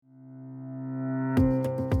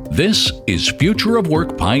This is Future of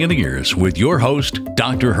Work Pioneers with your host,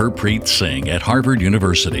 Dr. Harpreet Singh at Harvard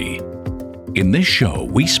University. In this show,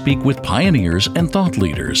 we speak with pioneers and thought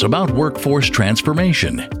leaders about workforce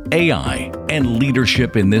transformation, AI, and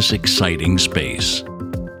leadership in this exciting space.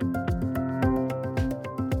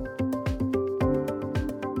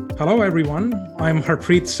 Hello, everyone. I'm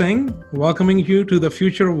Harpreet Singh, welcoming you to the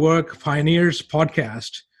Future of Work Pioneers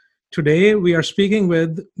podcast. Today, we are speaking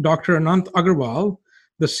with Dr. Anant Agarwal,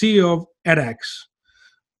 the CEO of edX.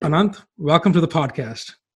 Anant, welcome to the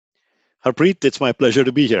podcast. Harpreet, it's my pleasure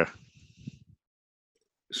to be here.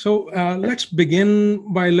 So let's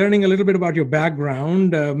begin by learning a little bit about your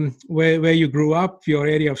background, where you grew up, your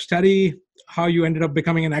area of study, how you ended up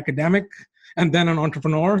becoming an academic and then an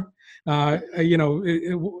entrepreneur. What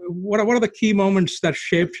are the key moments that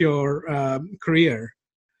shaped your career?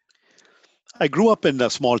 I grew up in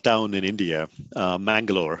a small town in India,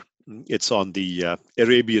 Mangalore. It's on the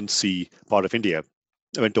Arabian Sea part of India.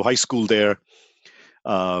 I went to high school there,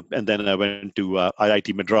 and then I went to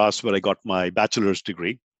IIT Madras, where I got my bachelor's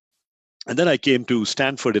degree. And then I came to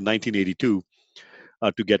Stanford in 1982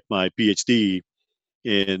 to get my PhD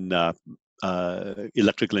in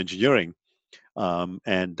electrical engineering.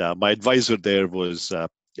 And my advisor there was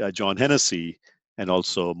John Hennessy and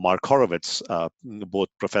also Mark Horowitz, both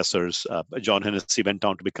professors. John Hennessy went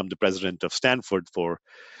on to become the president of Stanford for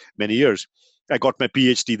many years. I got my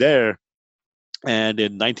PhD there, and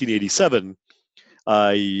in 1987,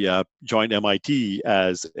 I joined MIT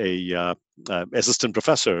as a assistant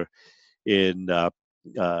professor in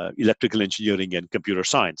electrical engineering and computer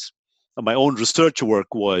science. My own research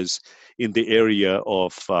work was in the area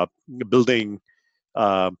of building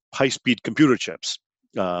high-speed computer chips,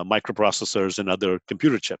 microprocessors and other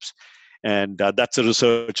computer chips. And that's the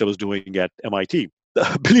research I was doing at MIT.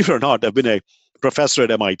 Believe it or not, I've been a professor at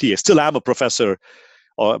MIT. I still am a professor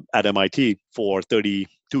at MIT for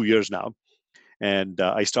 32 years now. And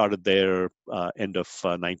I started there end of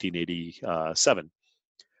 1987.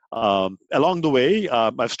 Along the way,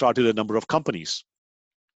 I've started a number of companies.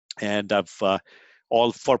 And I've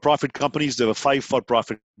all for-profit companies. There were 5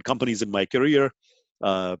 for-profit companies in my career,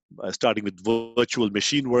 starting with Virtual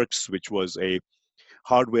Machine Works, which was a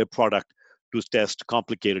hardware product to test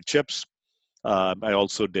complicated chips. I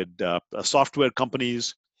also did software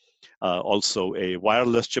companies, also a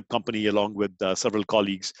wireless chip company along with several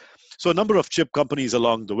colleagues. So a number of chip companies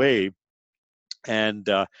along the way. And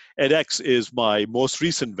edX is my most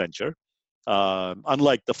recent venture.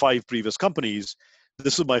 Unlike the 5 previous companies,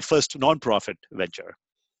 this is my first nonprofit venture.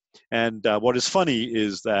 And what is funny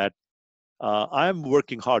is that I'm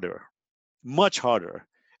working harder, much harder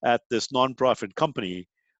at this nonprofit company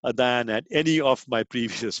than at any of my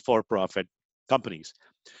previous for-profit companies.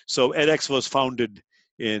 So edX was founded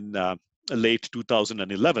in late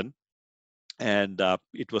 2011, and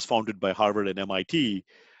it was founded by Harvard and MIT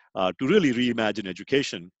to really reimagine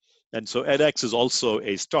education. And so edX is also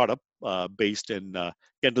a startup based in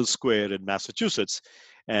Kendall Square in Massachusetts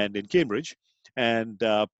and in Cambridge. And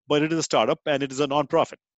but it is a startup and it is a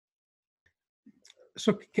nonprofit.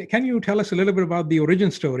 So can you tell us a little bit about the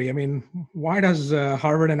origin story? I mean, why does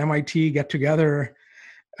Harvard and MIT get together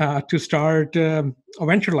to start a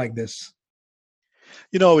venture like this?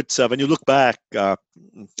 You know, it's when you look back, the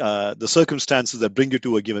circumstances that bring you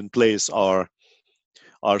to a given place are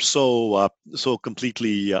so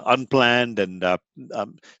completely unplanned and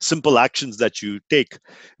simple actions that you take,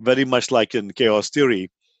 very much like in chaos theory.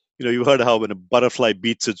 You know, you heard how when a butterfly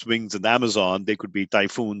beats its wings in the Amazon, they could be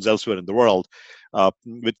typhoons elsewhere in the world.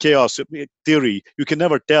 With chaos theory, you can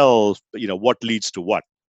never tell, what leads to what.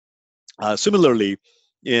 Similarly,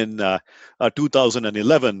 in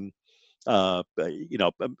 2011,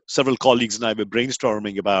 several colleagues and I were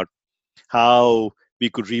brainstorming about how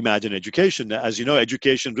we could reimagine education. As you know,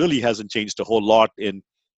 education really hasn't changed a whole lot in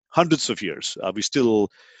hundreds of years. We still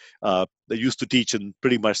used to teach in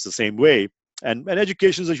pretty much the same way. And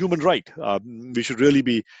education is a human right. We should really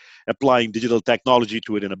be applying digital technology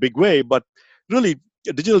to it in a big way. But really,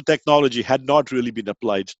 digital technology had not really been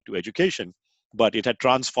applied to education, but it had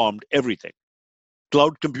transformed everything.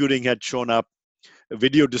 Cloud computing had shown up.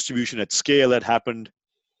 Video distribution at scale had happened.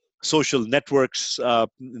 Social networks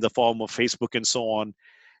in the form of Facebook and so on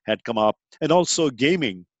had come up. And also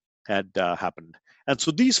gaming had happened. And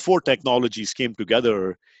so these 4 technologies came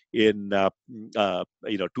together in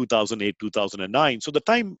 2008, 2009. So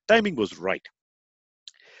the timing was right.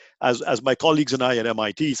 As my colleagues and I at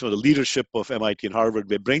MIT, some of the leadership of MIT and Harvard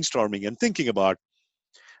were brainstorming and thinking about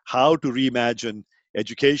how to reimagine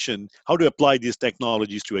education, how to apply these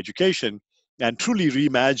technologies to education, and truly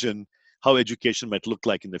reimagine how education might look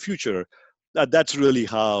like in the future. that's really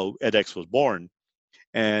how edX was born.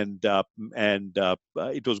 And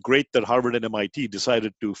it was great that Harvard and MIT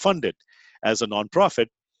decided to fund it as a nonprofit.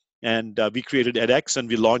 And we created edX, and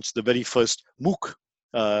we launched the very first MOOC.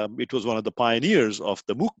 It was one of the pioneers of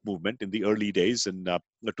the MOOC movement in the early days in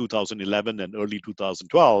 2011 and early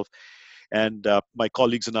 2012. And my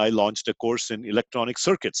colleagues and I launched a course in electronic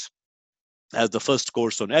circuits as the first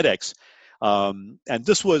course on edX. And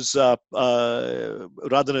this was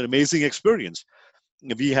rather an amazing experience.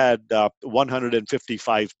 We had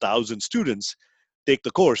 155,000 students take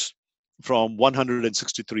the course from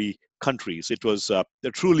 163 countries. It was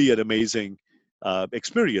truly an amazing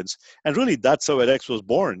experience. And really, that's how edX was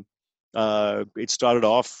born. It started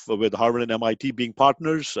off with Harvard and MIT being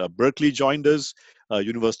partners. Berkeley joined us.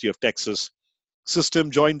 University of Texas System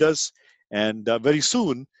joined us. And very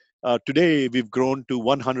soon, today, we've grown to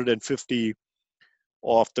 150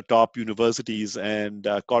 of the top universities and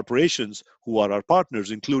corporations who are our partners,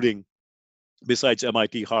 including, besides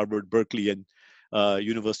MIT, Harvard, Berkeley, and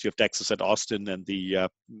University of Texas at Austin, and the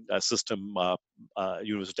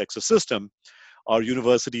University of Texas System, are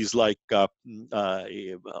universities like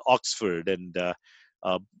Oxford and uh,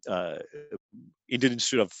 uh, Indian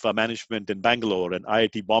Institute of Management in Bangalore and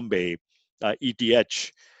IIT Bombay,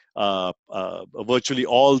 ETH. Virtually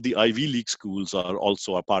all the Ivy League schools are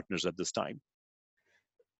also our partners at this time.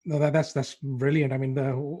 No, that's brilliant. I mean,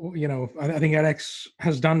 I think edX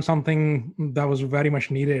has done something that was very much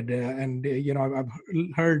needed, and I've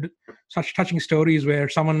heard such touching stories where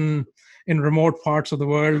someone in remote parts of the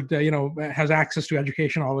world, has access to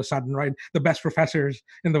education all of a sudden. Right, the best professors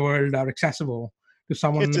in the world are accessible to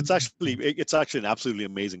someone. It's actually an absolutely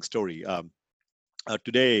amazing story.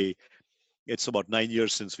 Today, it's about 9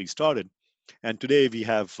 years since we started, and today we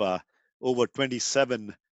have over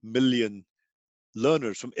 27 million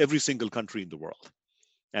learners from every single country in the world,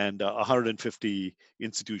 and 150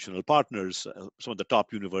 institutional partners, some of the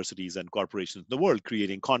top universities and corporations in the world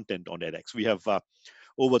creating content on edX. We have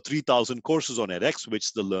over 3,000 courses on edX,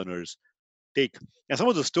 which the learners take. And some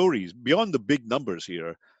of the stories, beyond the big numbers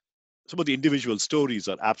here, some of the individual stories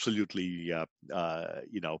are absolutely,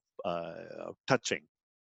 touching.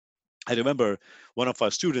 I remember one of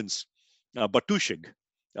our students, Batushig,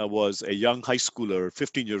 was a young high schooler,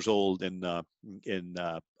 15 years old in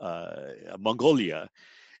Mongolia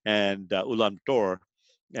and Ulaanbaatar,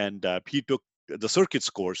 and he took the circuits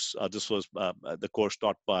course. This was the course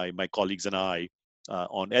taught by my colleagues and I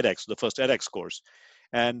on edX, the first edX course.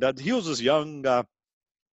 And he was this young,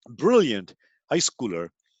 brilliant high schooler,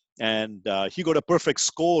 and he got a perfect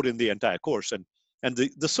score in the entire course. And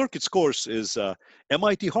the circuits course is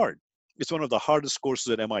MIT hard. It's one of the hardest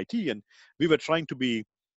courses at MIT, and we were trying to be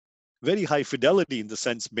very high fidelity, in the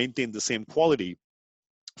sense maintain the same quality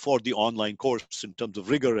for the online course in terms of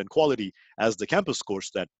rigor and quality as the campus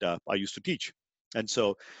course that I used to teach. And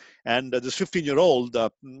so, this 15-year-old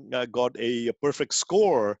got a perfect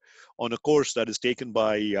score on a course that is taken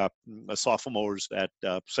by sophomores at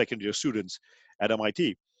second year students at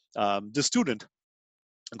MIT. This student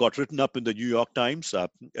got written up in the New York Times. A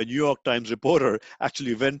New York Times reporter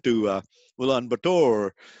actually went to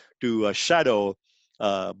Ulaanbaatar to shadow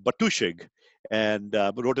Batushig, and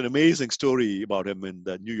wrote an amazing story about him in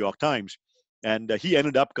the New York Times. And he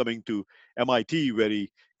ended up coming to MIT, where he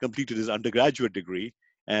completed his undergraduate degree,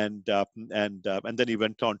 and then he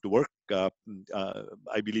went on to work. I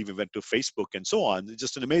believe he went to Facebook and so on. It's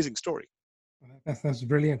just an amazing story. That's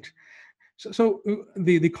brilliant. So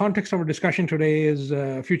the context of our discussion today is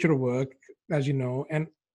future of work, as you know, and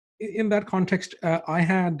in that context, I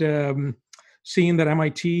had seen that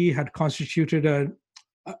MIT had constituted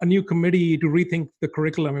a new committee to rethink the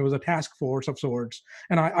curriculum. It was a task force of sorts,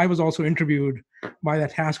 and I was also interviewed by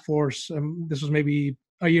that task force. This was maybe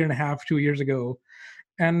a year and a half, 2 years ago,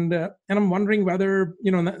 and I'm wondering whether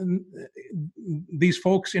these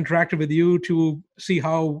folks interacted with you to see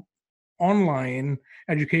how online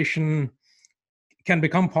education can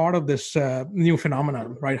become part of this new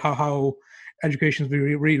phenomenon, right? How education is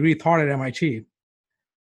being rethought at MIT.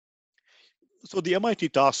 So the MIT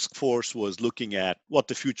task force was looking at what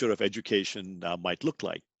the future of education might look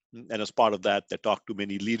like. And as part of that, they talked to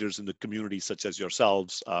many leaders in the community, such as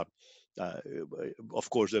yourselves. Of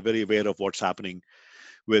course, they're very aware of what's happening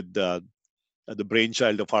with the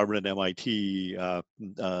brainchild of Harvard and MIT,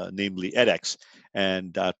 namely edX,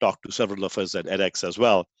 and talked to several of us at edX as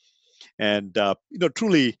well. And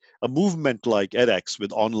truly, a movement like edX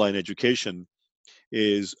with online education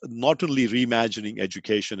is not only reimagining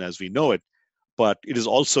education as we know it, but it is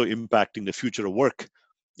also impacting the future of work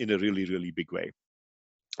in a really, really big way.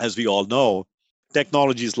 As we all know,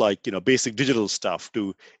 Technologies like basic digital stuff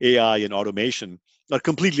to AI and automation are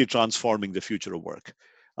completely transforming the future of work.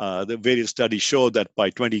 The various studies show that by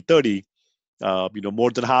 2030,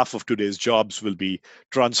 more than half of today's jobs will be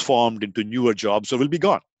transformed into newer jobs or will be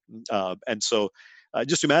gone. And so,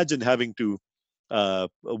 just imagine having to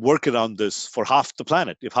work around this for half the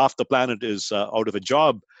planet. If half the planet is out of a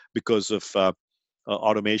job because of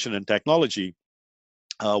automation and technology,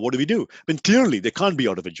 what do we do? I mean, clearly they can't be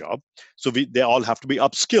out of a job, so they all have to be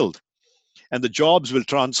upskilled, and the jobs will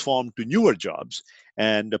transform to newer jobs,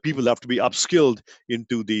 and people have to be upskilled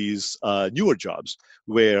into these newer jobs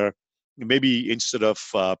where maybe instead of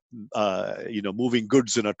moving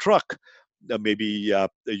goods in a truck, maybe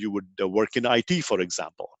you would work in IT, for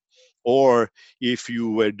example. Or if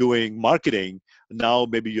you were doing marketing, now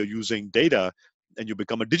maybe you're using data and you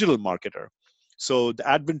become a digital marketer. So the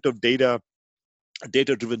advent of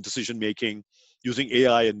data-driven decision making, using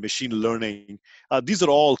AI and machine learning. These are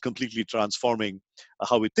all completely transforming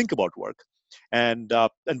how we think about work. And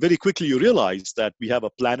very quickly you realize that we have a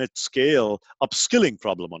planet scale upskilling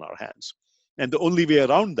problem on our hands. And the only way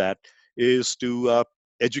around that is to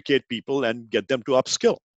educate people and get them to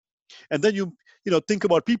upskill. And then you think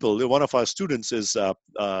about people. One of our students is a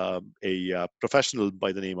professional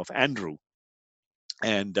by the name of Andrew.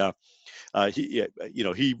 And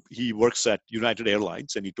he works at United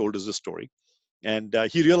Airlines, and he told us a story. And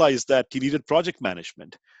he realized that he needed project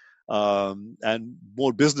management and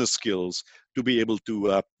more business skills to be able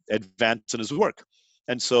to advance in his work.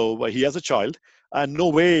 And so he has a child, and no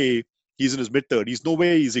way, he's in his mid-30s, no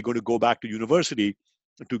way is he going to go back to university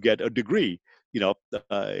to get a degree.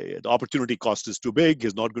 The opportunity cost is too big.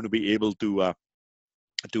 He's not going to be able to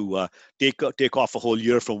take off a whole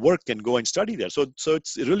year from work and go and study there. So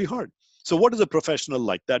it's really hard. So what does a professional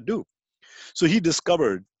like that do? So he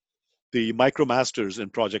discovered the MicroMasters in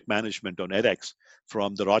Project Management on edX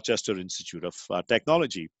from the Rochester Institute of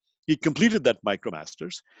Technology. He completed that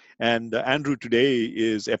MicroMasters, and Andrew today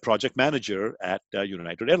is a project manager at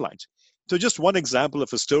United Airlines. So just one example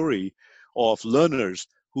of a story of learners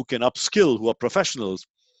who can upskill, who are professionals,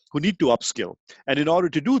 who need to upskill. And in order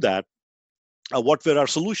to do that, what were our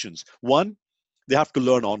solutions? One, they have to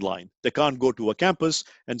learn online. They can't go to a campus.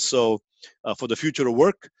 And so for the future of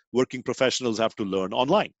work, working professionals have to learn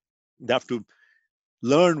online. They have to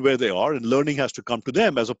learn where they are, and learning has to come to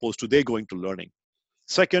them as opposed to they going to learning.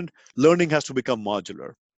 Second, learning has to become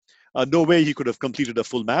modular. No way he could have completed a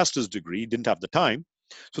full master's degree, didn't have the time.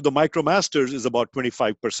 So the MicroMasters is about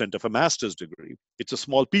 25% of a master's degree. It's a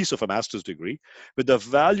small piece of a master's degree with a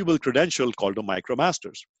valuable credential called a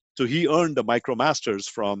MicroMasters. So he earned a MicroMasters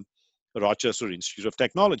from the Rochester Institute of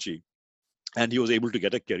Technology, and he was able to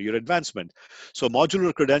get a career advancement. So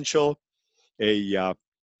modular credential, a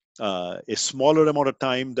smaller amount of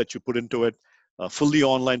time that you put into it, a fully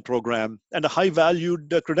online program, and a high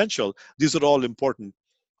valued credential. These are all important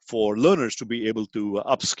for learners to be able to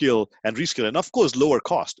upskill and reskill, and of course, lower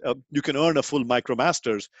cost. You can earn a full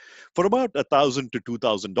MicroMasters for about $1,000 to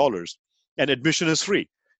 $2,000, and admission is free.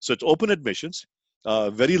 So it's open admissions,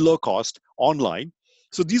 very low cost, online.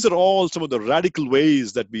 So these are all some of the radical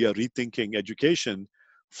ways that we are rethinking education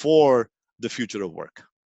for the future of work.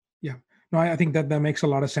 Yeah. No, I think that makes a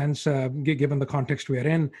lot of sense given the context we are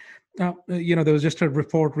in. There was just a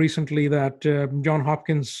report recently that John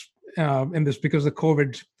Hopkins, in this, because the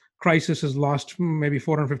COVID crisis, has lost maybe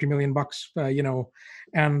 $450 million,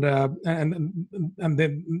 and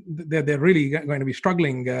they're really going to be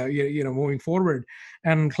struggling, moving forward.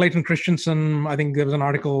 And Clayton Christensen, I think there was an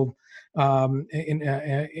article in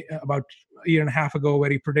about a year and a half ago where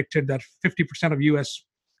he predicted that 50% of U.S.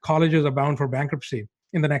 colleges are bound for bankruptcy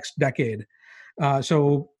in the next decade.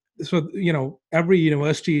 So every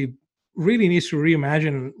university really needs to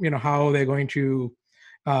reimagine, how they're going to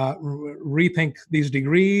rethink these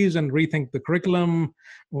degrees and rethink the curriculum.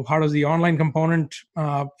 How does the online component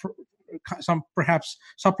some perhaps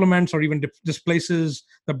supplements or even displaces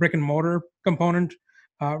the brick and mortar component,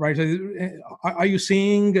 right? So, are you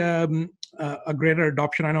seeing a greater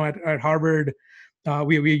adoption? I know at Harvard,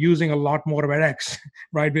 we're using a lot more of edX,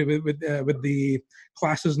 right? With the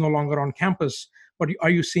classes no longer on campus. But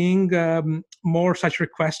are you seeing more such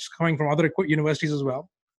requests coming from other universities as well?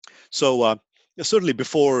 So certainly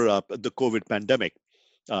before the COVID pandemic,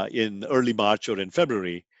 in early March or in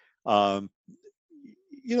February, the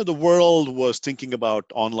world was thinking about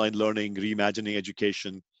online learning, reimagining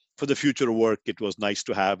education for the future of work. It was nice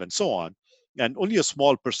to have, and so on. And only a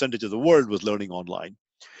small percentage of the world was learning online.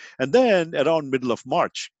 And then around middle of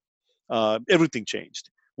March, everything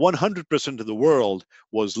changed. 100% of the world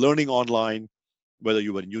was learning online, whether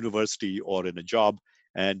you were in university or in a job.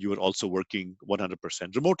 and you were also working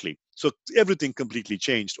 100% remotely. So everything completely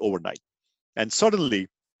changed overnight. And suddenly,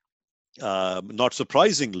 not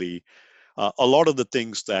surprisingly, a lot of the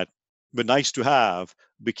things that were nice to have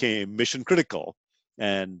became mission critical,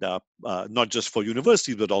 and not just for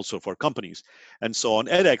universities, but also for companies. And so on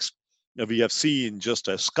edX, we have seen just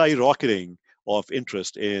a skyrocketing of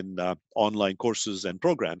interest in online courses and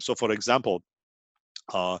programs. So, for example,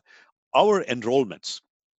 uh, our enrollments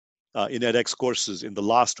in edX courses in the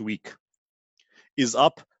last week is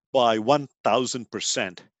up by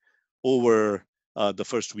 1,000% over the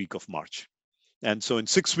first week of March. And so in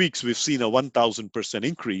 6 weeks, we've seen a 1,000%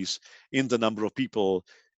 increase in the number of people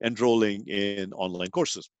enrolling in online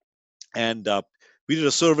courses. And we did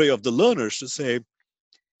a survey of the learners to say,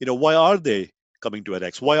 why are they coming to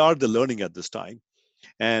edX? Why are they learning at this time?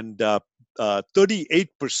 And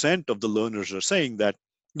 38% of the learners are saying that,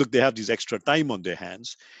 look, they have this extra time on their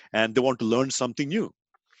hands and they want to learn something new.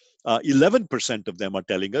 11% of them are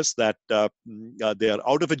telling us that they are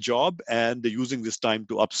out of a job and they're using this time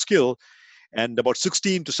to upskill. And about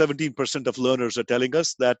 16 to 17% of learners are telling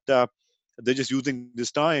us that they're just using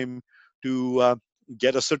this time to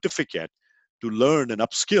get a certificate, to learn and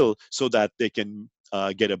upskill so that they can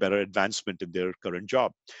get a better advancement in their current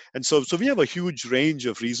job. And so we have a huge range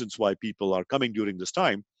of reasons why people are coming during this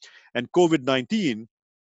time. And COVID-19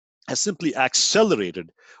 has simply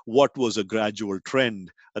accelerated what was a gradual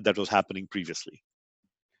trend that was happening previously.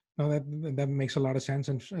 No, that makes a lot of sense,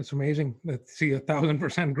 and it's amazing to see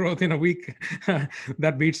 1,000% growth in a week.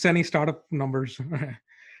 That beats any startup numbers.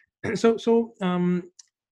 So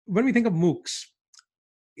when we think of MOOCs,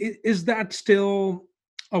 is that still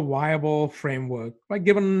a viable framework? Like,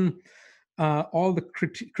 given all the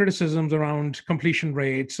criticisms around completion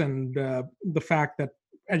rates and the fact that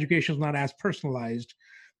education is not as personalized,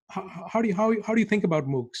 how do you think about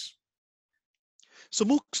MOOCs? So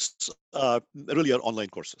MOOCs really are online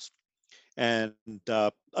courses. And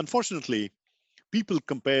unfortunately, people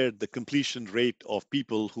compare the completion rate of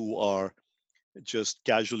people who are just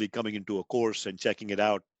casually coming into a course and checking it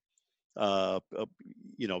out.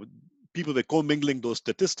 People were commingling those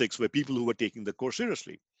statistics were people who were taking the course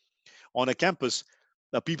seriously. On a campus,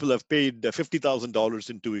 people have paid $50,000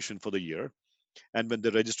 in tuition for the year. And when they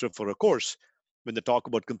register for a course, when they talk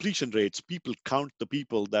about completion rates, people count the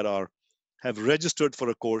people that have registered for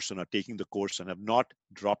a course and are taking the course and have not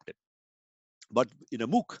dropped it. But in a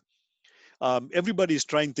MOOC, everybody is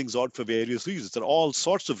trying things out for various reasons. There are all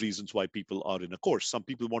sorts of reasons why people are in a course. Some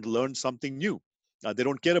people want to learn something new. They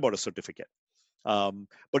don't care about a certificate.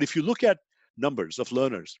 But if you look at numbers of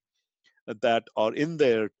learners that are in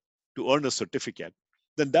there to earn a certificate,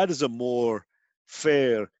 then that is a more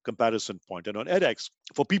fair comparison point. And on edX,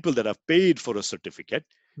 for people that have paid for a certificate,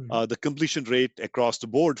 the completion rate across the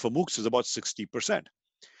board for MOOCs is about 60%.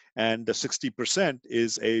 And the 60%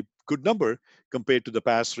 is a good number compared to the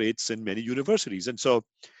pass rates in many universities. And so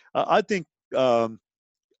I think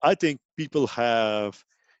people have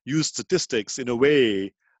used statistics in a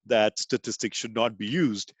way that statistics should not be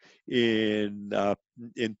used in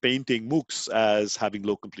painting MOOCs as having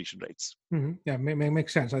low completion rates. Mm-hmm. Yeah,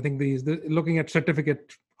 makes sense. I think looking at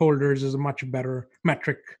certificate holders is a much better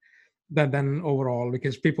metric than overall,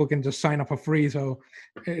 because people can just sign up for free, so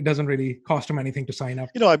it doesn't really cost them anything to sign up.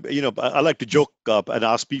 I like to joke up and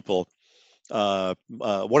ask people,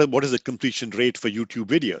 what is the completion rate for YouTube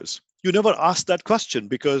videos? You never ask that question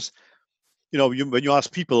because, when you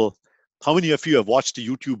ask people, how many of you have watched a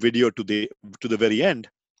YouTube video to the very end,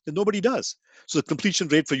 then nobody does. So the completion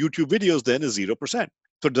rate for YouTube videos then is 0%.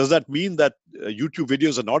 So does that mean that YouTube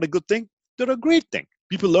videos are not a good thing? They're a great thing.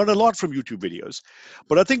 People learn a lot from YouTube videos.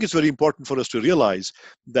 But I think it's very important for us to realize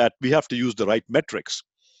that we have to use the right metrics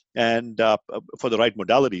and for the right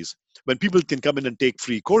modalities. When people can come in and take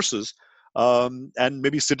free courses and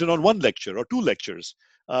maybe sit in on one lecture or two lectures,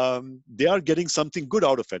 they are getting something good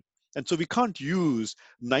out of it. And so we can't use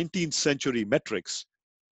 19th century metrics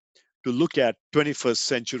to look at 21st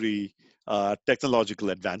century technological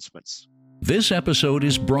advancements. This episode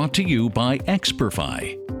is brought to you by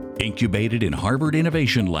Experfy. Incubated in Harvard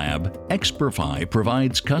Innovation Lab, Experfy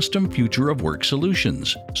provides custom future of work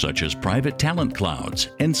solutions, such as private talent clouds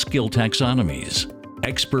and skill taxonomies.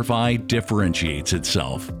 Experfy differentiates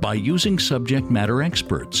itself by using subject matter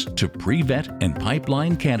experts to pre-vet and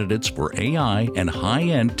pipeline candidates for AI and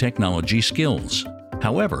high-end technology skills.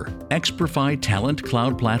 However, Experfy Talent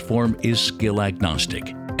Cloud platform is skill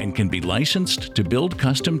agnostic and can be licensed to build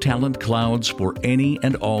custom talent clouds for any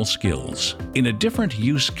and all skills. In a different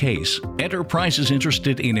use case, enterprises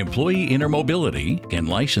interested in employee intermobility can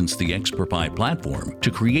license the Xperfy platform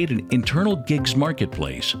to create an internal gigs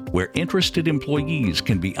marketplace where interested employees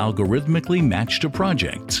can be algorithmically matched to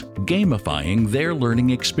projects, gamifying their learning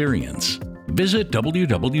experience. Visit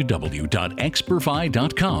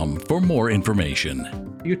www.xperfy.com for more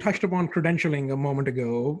information. You touched upon credentialing a moment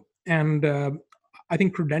ago, and I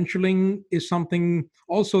think credentialing is something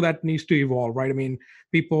also that needs to evolve, right? I mean,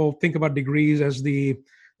 people think about degrees as the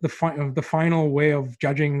final way of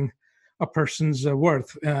judging a person's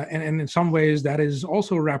worth, and in some ways that is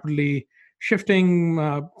also rapidly shifting.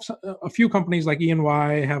 A few companies like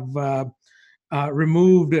E&Y have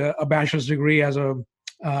removed a bachelor's degree as a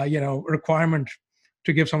requirement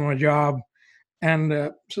to give someone a job. And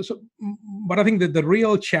but I think that the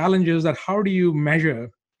real challenge is that how do you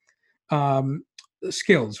measure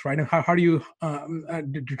skills, right? And how do you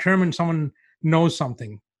determine someone knows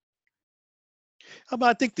something?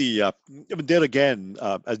 I think there again,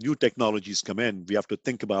 as new technologies come in, we have to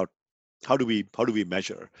think about how do we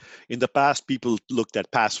measure. In the past, people looked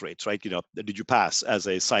at pass rates, right? Did you pass as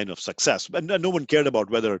a sign of success? And no one cared about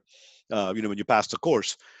whether when you passed the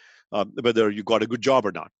course, whether you got a good job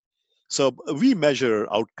or not. So we measure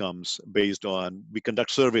outcomes based on, we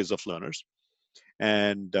conduct surveys of learners,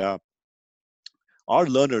 and our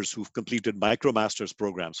learners who've completed MicroMasters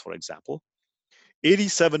programs, for example,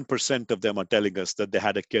 87% of them are telling us that they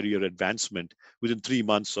had a career advancement within 3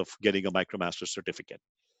 months of getting a MicroMasters certificate.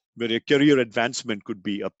 Where a career advancement could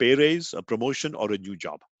be a pay raise, a promotion, or a new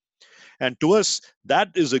job. And to us, that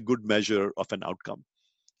is a good measure of an outcome.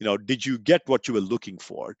 Did you get what you were looking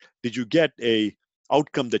for? Did you get a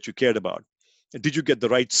outcome that you cared about? Did you get the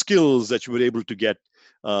right skills that you were able to get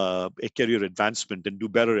a career advancement and do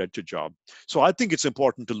better at your job? So I think it's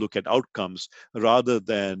important to look at outcomes rather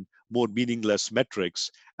than more meaningless metrics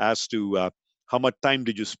as to how much time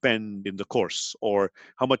did you spend in the course or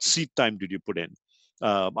how much seat time did you put in.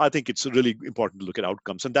 I think it's really important to look at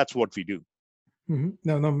outcomes, and that's what we do. Mm-hmm.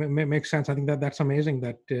 No, makes sense. I think that's amazing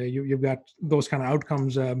that you've got those kind of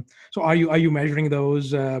outcomes. So are you measuring those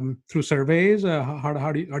through surveys?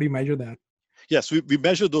 How do you measure that? Yes, we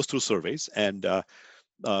measure those through surveys, and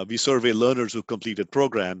we survey learners who completed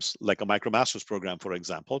programs like a MicroMasters program, for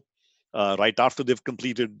example, right after they've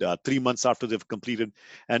completed, 3 months after they've completed,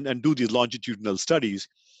 and do these longitudinal studies.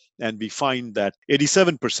 And we find that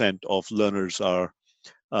 87% of learners are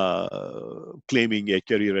claiming a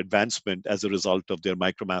career advancement as a result of their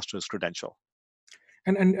MicroMasters credential.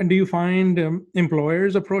 And do you find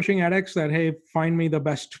employers approaching edX that, hey, find me the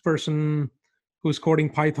best person who's coding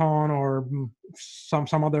Python or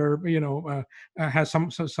some other has some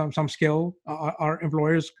skill? Are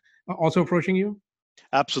employers also approaching you?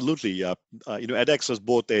 Absolutely. edX is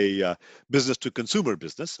both a business to consumer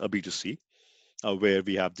business, a B2C, where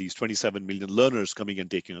we have these 27 million learners coming and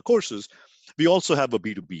taking our courses. We also have a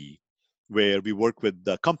B2B, where we work with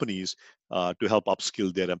the companies to help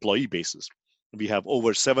upskill their employee bases. We have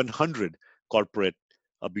over 700 corporate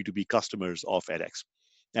B2B customers of edX.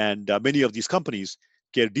 And many of these companies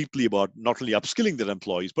care deeply about not only upskilling their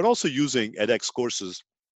employees, but also using edX courses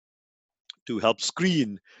to help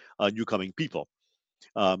screen new coming people,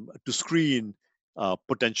 to screen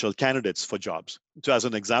potential candidates for jobs. So as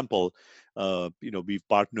an example, we've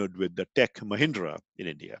partnered with the Tech Mahindra in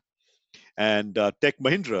India. And Tech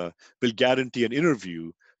Mahindra will guarantee an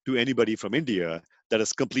interview to anybody from India that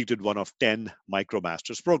has completed one of 10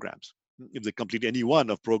 MicroMasters programs. If they complete any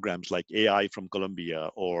one of programs like AI from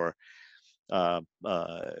Columbia or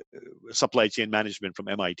supply chain management from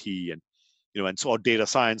MIT and so data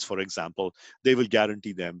science, for example, they will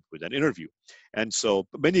guarantee them with an interview. And so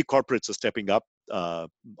many corporates are stepping up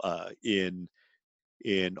in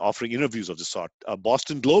offering interviews of this sort.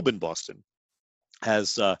 Boston Globe in Boston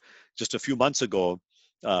has just a few months ago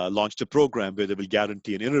launched a program where they will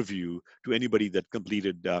guarantee an interview to anybody that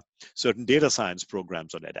completed certain data science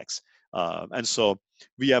programs on edX. And so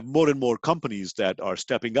we have more and more companies that are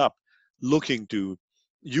stepping up, looking to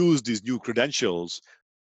use these new credentials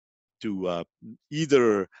to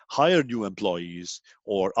either hire new employees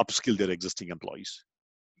or upskill their existing employees.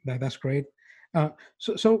 That's great.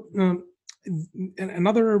 So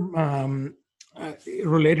another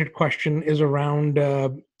related question is around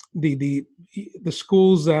the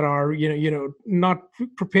schools that are not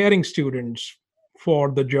preparing students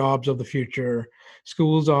for the jobs of the future.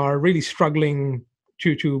 Schools are really struggling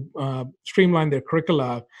to streamline their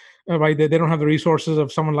curricula. Right, they don't have the resources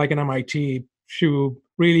of someone like an MIT to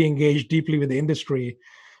really engage deeply with the industry.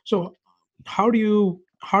 So how do you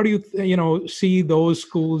how do you see those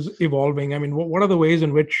schools evolving? I mean, what are the ways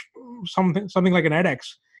in which something like an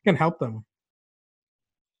edX can help them?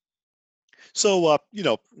 So,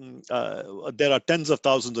 there are tens of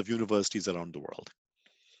thousands of universities around the world,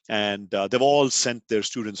 and they've all sent their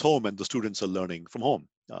students home, and the students are learning from home.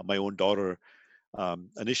 My own daughter,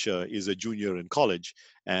 Anisha, is a junior in college,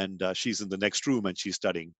 and she's in the next room, and she's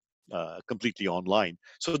studying completely online.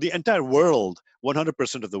 So the entire world,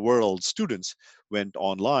 100% of the world's students went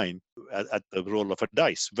online at the roll of a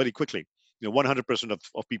dice very quickly. 100%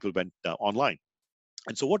 of people went online.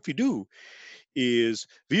 And so what we do is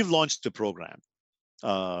we've launched a program.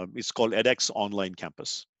 It's called edX Online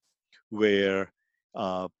Campus, where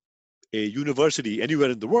uh, a university anywhere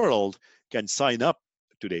in the world can sign up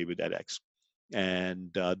today with edX,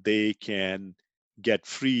 and they can get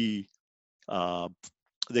free. Uh,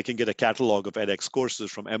 they can get a catalog of edX courses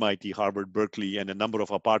from MIT, Harvard, Berkeley, and a number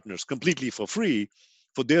of our partners completely for free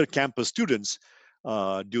for their campus students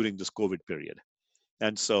during this COVID period.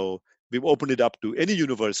 And so we've opened it up to any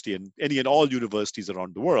university and any and all universities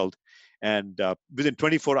around the world. And within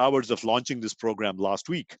 24 hours of launching this program last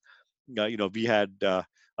week, we had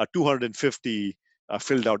 250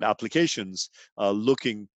 filled out applications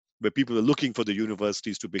looking where people are looking for the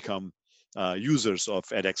universities to become users of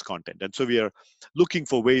edX content. And so we are looking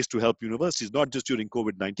for ways to help universities, not just during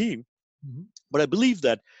COVID-19, Mm-hmm. but I believe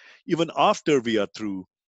that even after we are through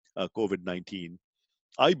COVID-19,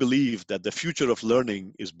 I believe that the future of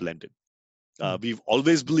learning is blended. We've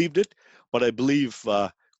always believed it, but I believe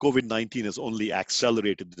COVID-19 has only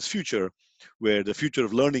accelerated this future where the future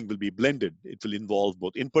of learning will be blended. It will involve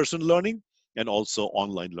both in-person learning and also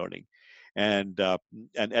online learning. And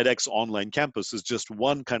edX Online Campus is just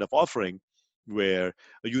one kind of offering where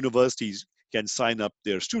universities can sign up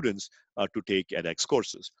their students to take edX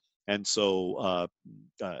courses. And so uh,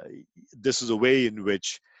 this is a way in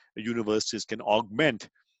which universities can augment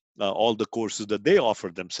all the courses that they offer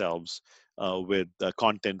themselves with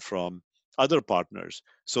content from other partners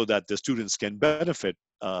so that the students can benefit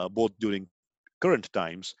both during current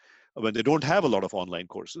times when they don't have a lot of online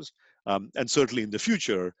courses, and certainly in the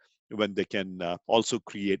future when they can also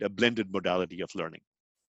create a blended modality of learning.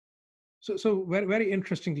 So very, very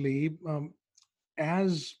interestingly,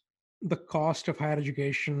 as the cost of higher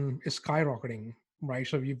education is skyrocketing, right?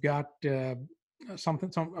 So you've got a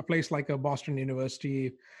place like a Boston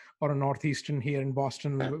University or a Northeastern here in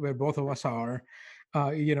Boston, where both of us are.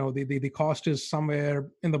 The cost is somewhere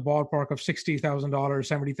in the ballpark of $60,000,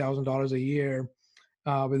 $70,000 a year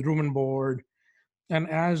with room and board. And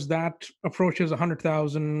as that approaches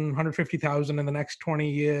 100,000, 150,000 in the next 20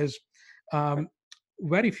 years, um,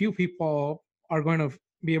 very few people are going to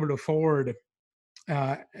be able to afford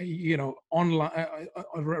online,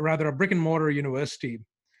 rather a brick and mortar university.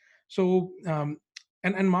 So,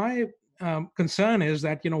 and my concern is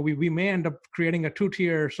that we may end up creating a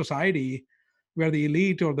two-tier society where the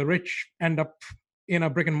elite or the rich end up in a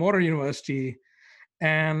brick and mortar university,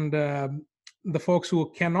 and the folks who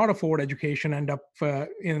cannot afford education end up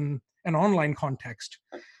in an online context.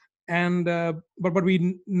 And but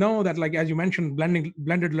we know that, like as you mentioned,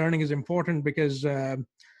 blended learning is important because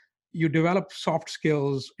you develop soft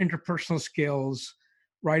skills, interpersonal skills,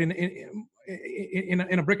 right?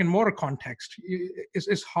 In a brick and mortar context,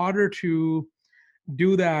 it's harder to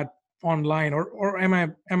do that online. Or am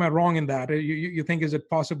I wrong in that? You think, is it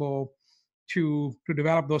possible to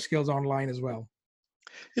develop those skills online as well?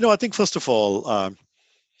 I think first of all, uh,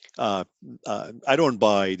 I don't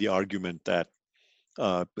buy the argument that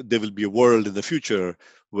there will be a world in the future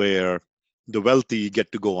where the wealthy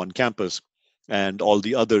get to go on campus and all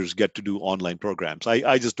the others get to do online programs.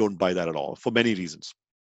 I just don't buy that at all for many reasons.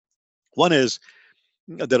 One is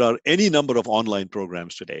there are any number of online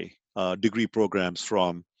programs today, degree programs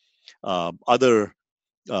from other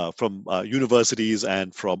from universities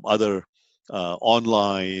and from other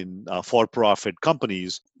online for-profit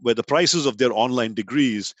companies where the prices of their online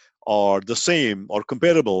degrees are the same or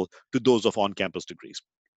comparable to those of on-campus degrees.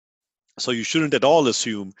 So you shouldn't at all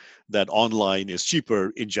assume that online is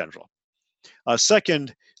cheaper in general.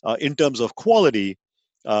 Second, in terms of quality,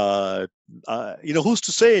 uh, who's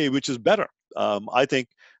to say which is better? I think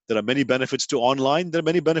there are many benefits to online. There are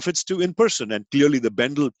many benefits to in person, and clearly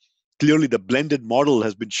the blended model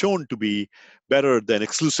has been shown to be better than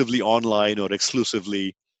exclusively online or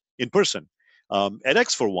exclusively in person.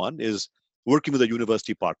 edX, for one, is working with the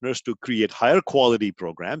university partners to create higher quality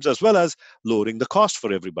programs as well as lowering the cost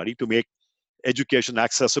for everybody to make education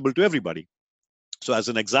accessible to everybody. So, as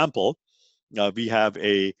an example, we have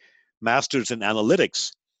a master's in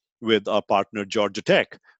analytics with our partner Georgia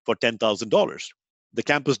Tech for $10,000. the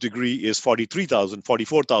campus degree is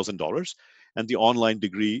 $44,000, and the online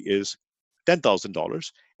degree is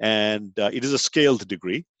 $10,000. And it is a scaled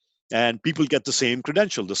degree, and people get the same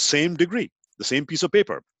credential, the same degree, the same piece of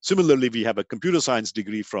paper. Similarly, we have a computer science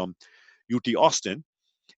degree from UT Austin,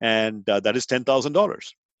 and that is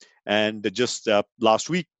 $10,000. And just last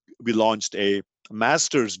week, we launched a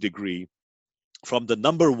master's degree from the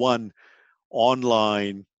number one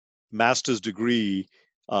online master's degree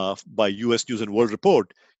by US News and World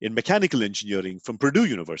Report in mechanical engineering from Purdue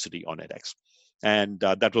University on edX. And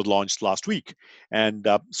that was launched last week. And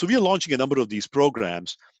so we are launching a number of these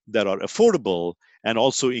programs that are affordable and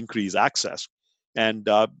also increase access. And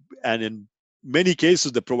in many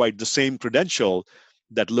cases, they provide the same credential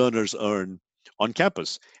that learners earn on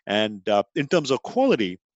campus. And in terms of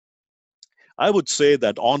quality, I would say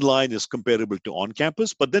that online is comparable to on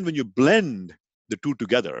campus, but then when you blend the two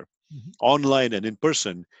together, online and in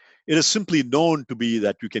person, it is simply known to be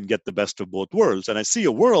that you can get the best of both worlds. And I see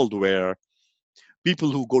a world where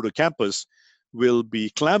people who go to campus will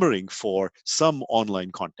be clamoring for some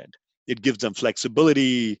online content. It gives them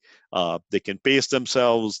flexibility. They can pace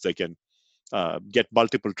themselves. They can get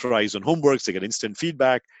multiple tries on homeworks. They get instant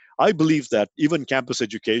feedback. I believe that even campus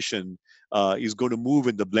education is going to move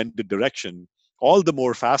in the blended direction, all the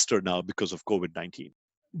more faster now because of COVID-19.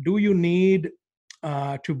 Do you need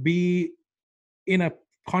to be in a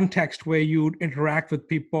context where you interact with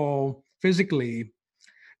people physically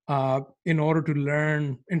in order to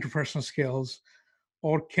learn interpersonal skills?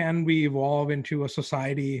 Or can we evolve into a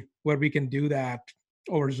society where we can do that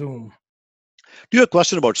over Zoom? To your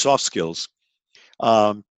question about soft skills,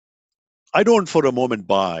 um, I don't for a moment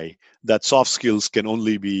buy that soft skills can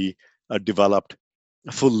only be developed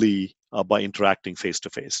fully by interacting face to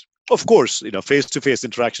face. Of course, face to face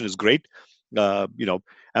interaction is great. Uh, you know,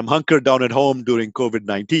 I'm hunkered down at home during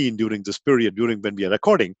COVID-19, during this period, during when we are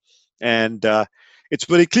recording, and it's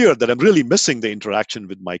very clear that I'm really missing the interaction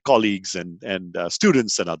with my colleagues and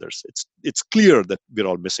students and others. It's clear that we're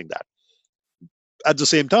all missing that. At the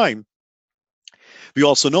same time, we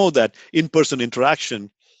also know that in-person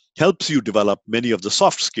interaction helps you develop many of the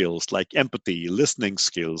soft skills like empathy, listening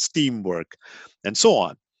skills, teamwork, and so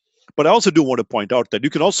on. But I also do want to point out that you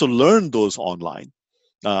can also learn those online.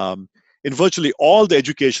 Um, in virtually all the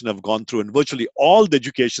education I've gone through, and virtually all the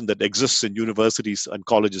education that exists in universities and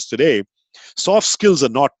colleges today, soft skills are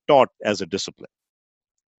not taught as a discipline.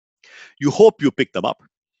 You hope you pick them up.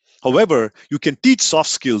 However, you can teach soft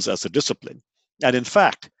skills as a discipline. And in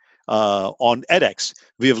fact, on edX,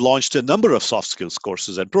 we have launched a number of soft skills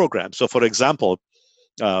courses and programs. So for example,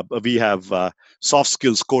 we have soft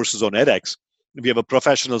skills courses on edX. We have a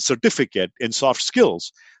professional certificate in soft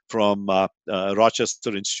skills from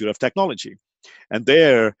Rochester Institute of Technology. And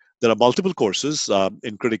there are multiple courses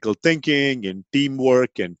in critical thinking, in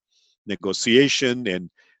teamwork, and negotiation, and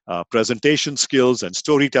presentation skills and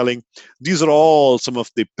storytelling. These are all some of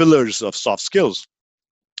the pillars of soft skills.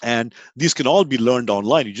 And these can all be learned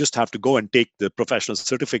online. You just have to go and take the professional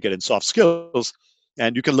certificate in soft skills,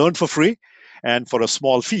 and you can learn for free. And for a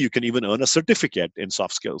small fee, you can even earn a certificate in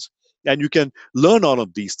soft skills. And you can learn all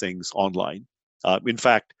of these things online. In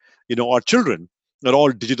fact, our children are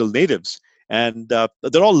all digital natives, and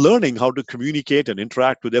they're all learning how to communicate and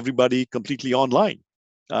interact with everybody completely online.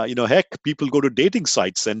 Heck, people go to dating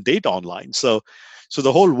sites and date online. So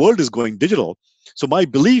the whole world is going digital. So my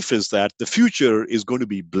belief is that the future is going to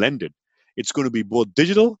be blended. It's going to be both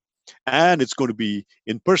digital and it's going to be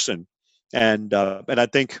in person. And I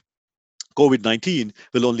think COVID-19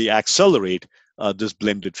 will only accelerate this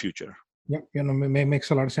blended future. Yeah, makes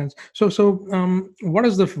a lot of sense. So what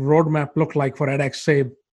does the roadmap look like for edX, say,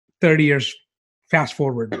 30 years fast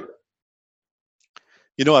forward?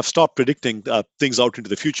 I've stopped predicting things out into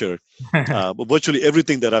the future. Virtually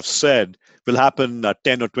everything that I've said will happen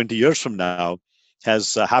 10 or 20 years from now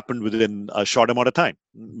has happened within a short amount of time.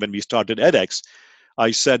 When we started edX,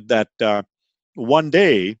 I said that one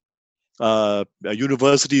day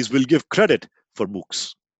universities will give credit for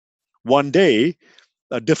MOOCs. One day,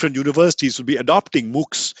 different universities will be adopting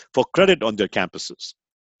MOOCs for credit on their campuses.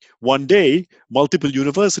 One day, multiple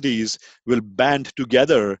universities will band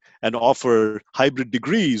together and offer hybrid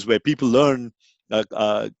degrees where people learn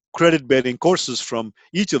credit-bearing courses from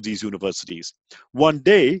each of these universities. One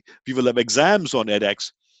day, we will have exams on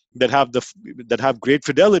edX that have great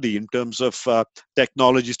fidelity in terms of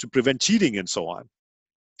technologies to prevent cheating and so on.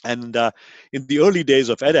 And in the early days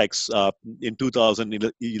of edX, in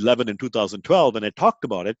 2011 and 2012, when I talked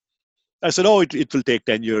about it, I said, oh, it will take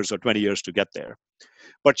 10 years or 20 years to get there.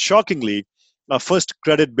 But shockingly, our first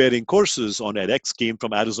credit-bearing courses on edX came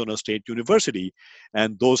from Arizona State University,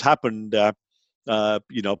 and those happened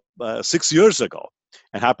 6 years ago,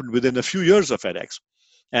 and happened within a few years of edX.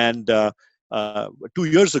 And 2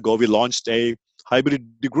 years ago, we launched a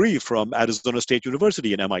hybrid degree from Arizona State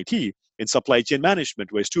University and MIT in supply chain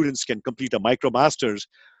management, where students can complete a micromasters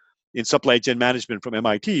in supply chain management from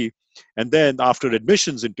MIT. And then after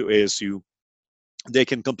admissions into ASU, they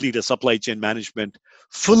can complete a supply chain management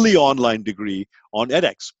fully online degree on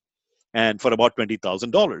edX, and for about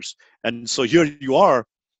 $20,000. And so here you are,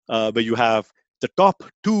 where you have the top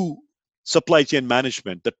two supply chain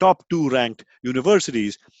management, the top two ranked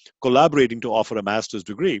universities collaborating to offer a master's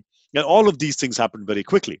degree. And all of these things happen very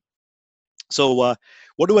quickly. So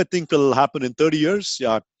what do I think will happen in 30 years?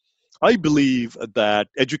 I believe that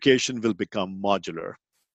education will become modular,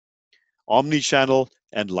 omni-channel,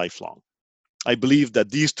 and lifelong. I believe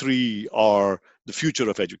that these three are the future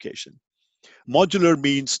of education. Modular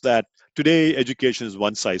means that today education is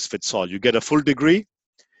one size fits all. You get a full degree.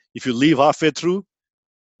 If you leave halfway through,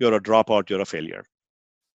 you're a dropout, you're a failure.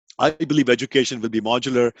 I believe education will be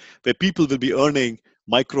modular, where people will be earning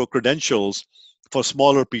micro credentials for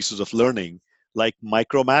smaller pieces of learning, like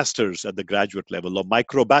micro masters at the graduate level or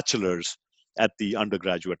micro bachelors at the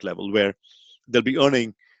undergraduate level, where they'll be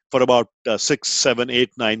earning for about 6, 7,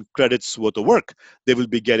 8, 9 credits worth of work. They will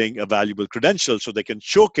be getting a valuable credential so they can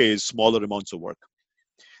showcase smaller amounts of work.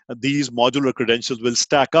 These modular credentials will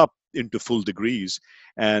stack up into full degrees,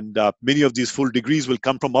 and many of these full degrees will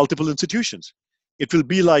come from multiple institutions. It will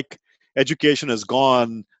be like education has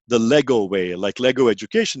gone the Lego way, like Lego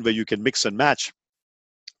education, where you can mix and match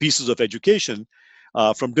pieces of education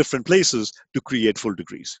from different places to create full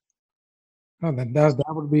degrees. Oh, that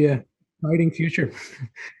would be a exciting future.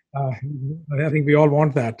 Uh, I think we all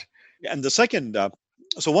want that. And the second,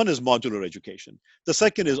 so one is modular education. The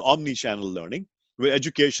second is omni-channel learning, where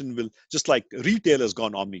education will, just like retail has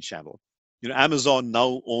gone omni-channel. Amazon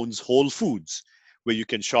now owns Whole Foods, where you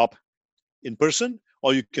can shop in person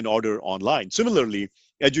or you can order online. Similarly,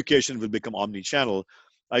 education will become omni-channel.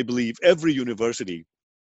 I believe every university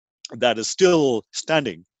that is still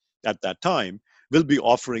standing at that time will be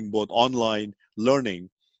offering both online learning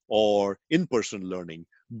or in-person learning,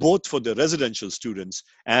 both for their residential students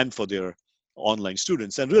and for their online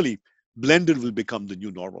students. And really, blended will become the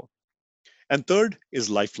new normal. And third is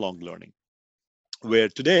lifelong learning, where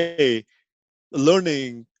today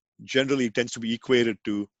learning generally tends to be equated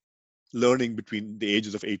to learning between the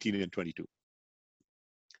ages of 18 and 22.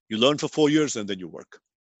 You learn for 4 years and then you work.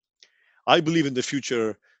 I believe in the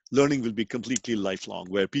future, learning will be completely lifelong,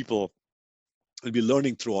 where people will be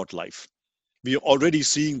learning throughout life. We are already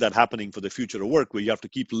seeing that happening for the future of work, where you have to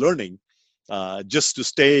keep learning just to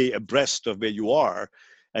stay abreast of where you are,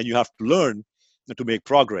 and you have to learn to make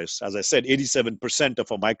progress. As I said, 87%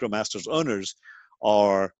 of our MicroMasters earners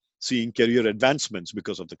are seeing career advancements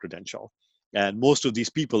because of the credential. And most of these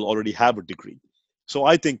people already have a degree. So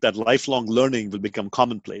I think that lifelong learning will become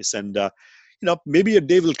commonplace. And maybe a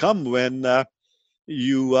day will come when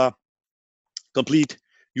you complete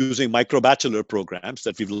using micro bachelor programs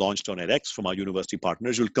that we've launched on edX from our university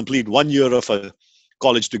partners. You'll complete 1 year of a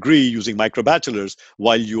college degree using micro bachelors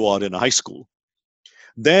while you are in a high school.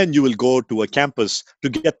 Then you will go to a campus to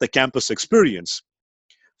get the campus experience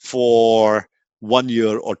for 1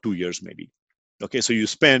 year or 2 years, maybe. Okay, so you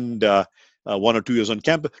spend 1 or 2 years on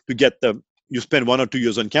campus to get you spend 1 or 2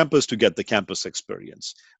 years on campus to get the campus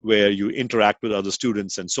experience, where you interact with other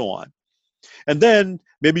students and so on. And then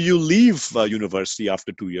maybe you leave university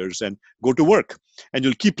after 2 years and go to work, and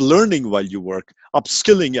you'll keep learning while you work,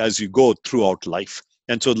 upskilling as you go throughout life.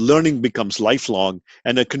 And so learning becomes lifelong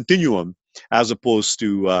and a continuum, as opposed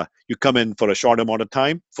to you come in for a short amount of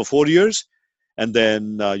time for 4 years, and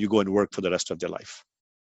then you go and work for the rest of their life.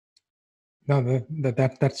 No,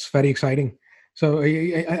 that's very exciting. So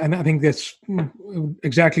I think that's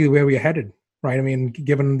exactly where we're headed, right? I mean,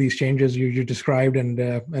 given these changes you described,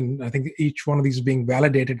 and I think each one of these is being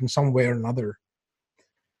validated in some way or another.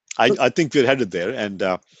 I think we're headed there, and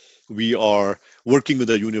we are working with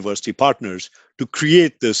our university partners to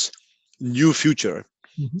create this new future.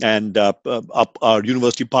 Mm-hmm. And our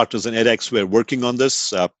university partners in edX were working on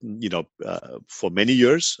this, for many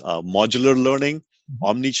years. Modular learning, mm-hmm.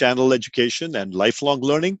 omni-channel education, and lifelong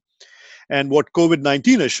learning. And what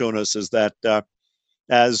COVID-19 has shown us is that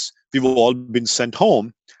as we've all been sent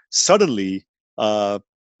home, suddenly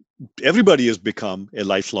everybody has become a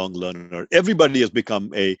lifelong learner. Everybody has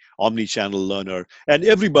become a omni-channel learner, and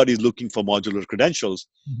everybody is looking for modular credentials.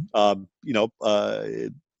 Mm-hmm.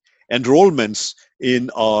 Enrollments in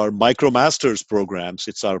our MicroMasters programs,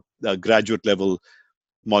 it's our graduate level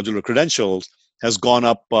modular credentials, has gone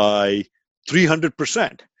up by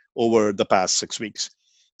 300% over the past 6 weeks.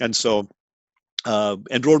 And so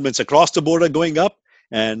Enrollments across the board are going up,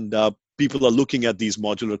 and people are looking at these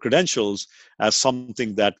modular credentials as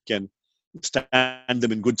something that can stand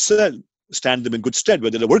them in good stead,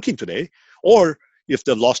 whether they're working today or if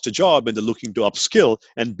they've lost a job and they're looking to upskill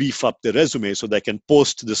and beef up their resume so they can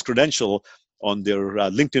post this credential on their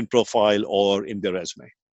LinkedIn profile or in their resume.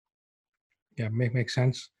 Yeah, makes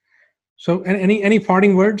sense. So, any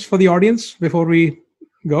parting words for the audience before we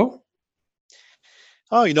go?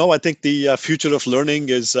 Oh, I think the future of learning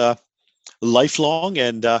is lifelong,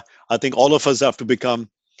 and I think all of us have to become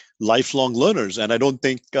lifelong learners. And I don't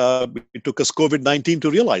think it took us COVID-19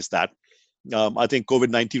 to realize that. I think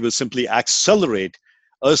COVID-19 will simply accelerate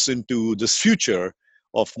us into this future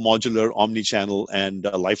of modular, omni-channel, and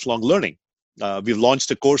lifelong learning. We've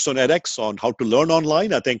launched a course on edX on how to learn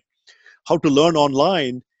online. I think how to learn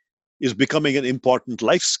online is becoming an important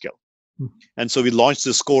life skill. And so we launched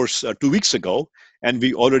this course 2 weeks ago, and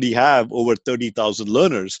we already have over 30,000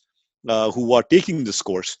 learners who are taking this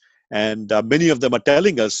course. And many of them are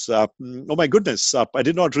telling us, oh my goodness, I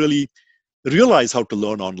did not really realize how to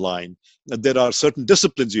learn online. There are certain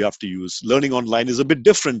disciplines you have to use. Learning online is a bit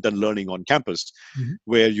different than learning on campus,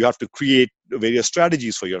 where you have to create various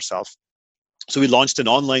strategies for yourself. So we launched an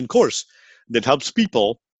online course that helps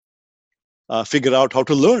people figure out how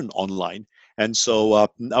to learn online. And so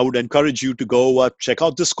I would encourage you to go check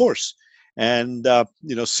out this course and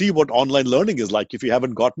see what online learning is like if you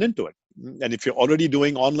haven't gotten into it. And if you're already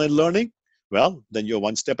doing online learning, well, then you're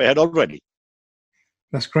one step ahead already.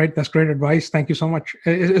 That's great. That's great advice. Thank you so much.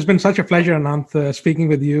 It's been such a pleasure, Anant, speaking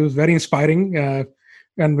with you. It's very inspiring.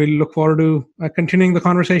 And we look forward to continuing the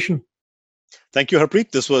conversation. Thank you,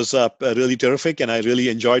 Harpreet. This was really terrific, and I really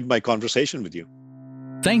enjoyed my conversation with you.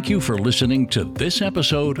 Thank you for listening to this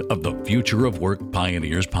episode of the Future of Work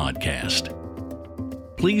Pioneers podcast.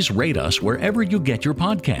 Please rate us wherever you get your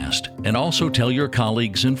podcast, and also tell your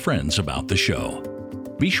colleagues and friends about the show.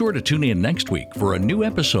 Be sure to tune in next week for a new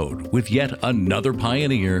episode with yet another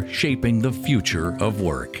pioneer shaping the future of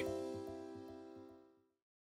work.